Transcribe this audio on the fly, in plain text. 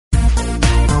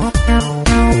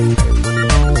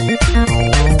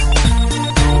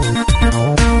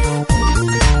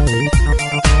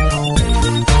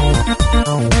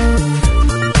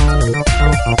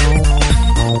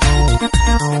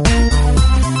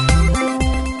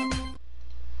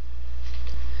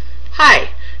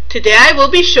Today I will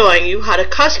be showing you how to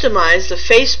customize the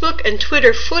Facebook and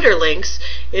Twitter footer links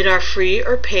in our free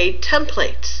or paid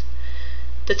templates.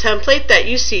 The template that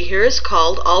you see here is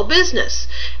called All Business.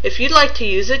 If you'd like to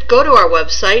use it, go to our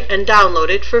website and download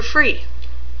it for free.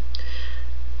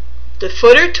 The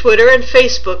footer, Twitter, and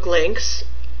Facebook links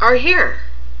are here.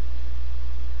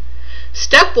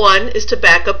 Step 1 is to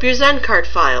back up your Zencart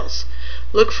files.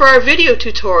 Look for our video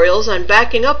tutorials on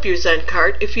backing up your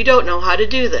Zencart if you don't know how to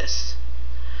do this.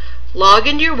 Log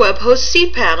into your webhost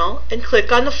cPanel and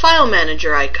click on the File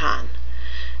Manager icon.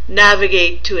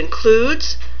 Navigate to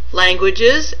Includes,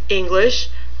 Languages, English,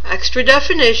 Extra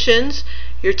Definitions,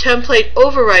 your Template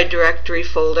Override Directory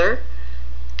folder,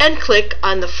 and click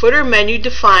on the Footer Menu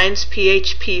Defines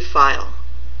PHP file.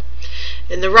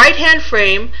 In the right-hand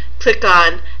frame, click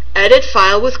on Edit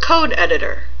File with Code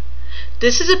Editor.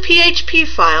 This is a PHP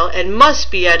file and must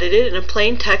be edited in a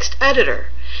plain text editor.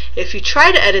 If you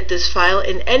try to edit this file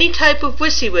in any type of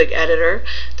WYSIWYG editor,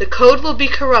 the code will be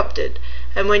corrupted,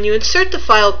 and when you insert the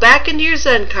file back into your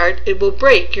Zencart, it will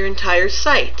break your entire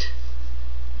site.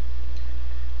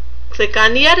 Click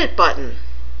on the Edit button.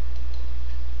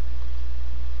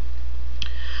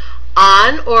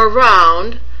 On or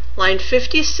around line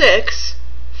 56,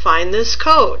 find this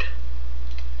code.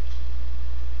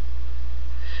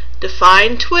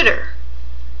 Define Twitter.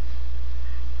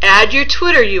 Add your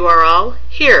Twitter URL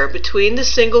here between the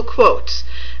single quotes,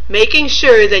 making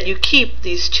sure that you keep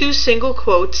these two single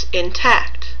quotes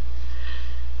intact.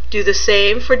 Do the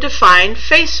same for Define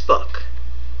Facebook.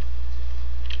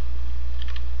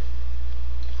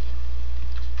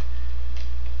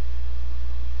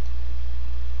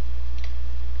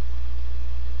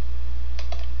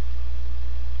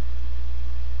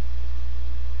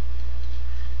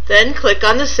 Then click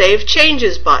on the Save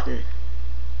Changes button.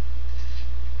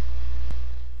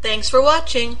 Thanks for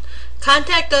watching.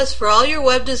 Contact us for all your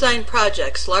web design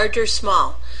projects, large or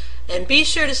small. And be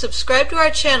sure to subscribe to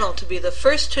our channel to be the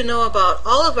first to know about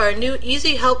all of our new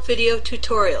Easy Help video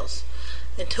tutorials.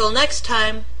 Until next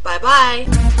time, bye-bye.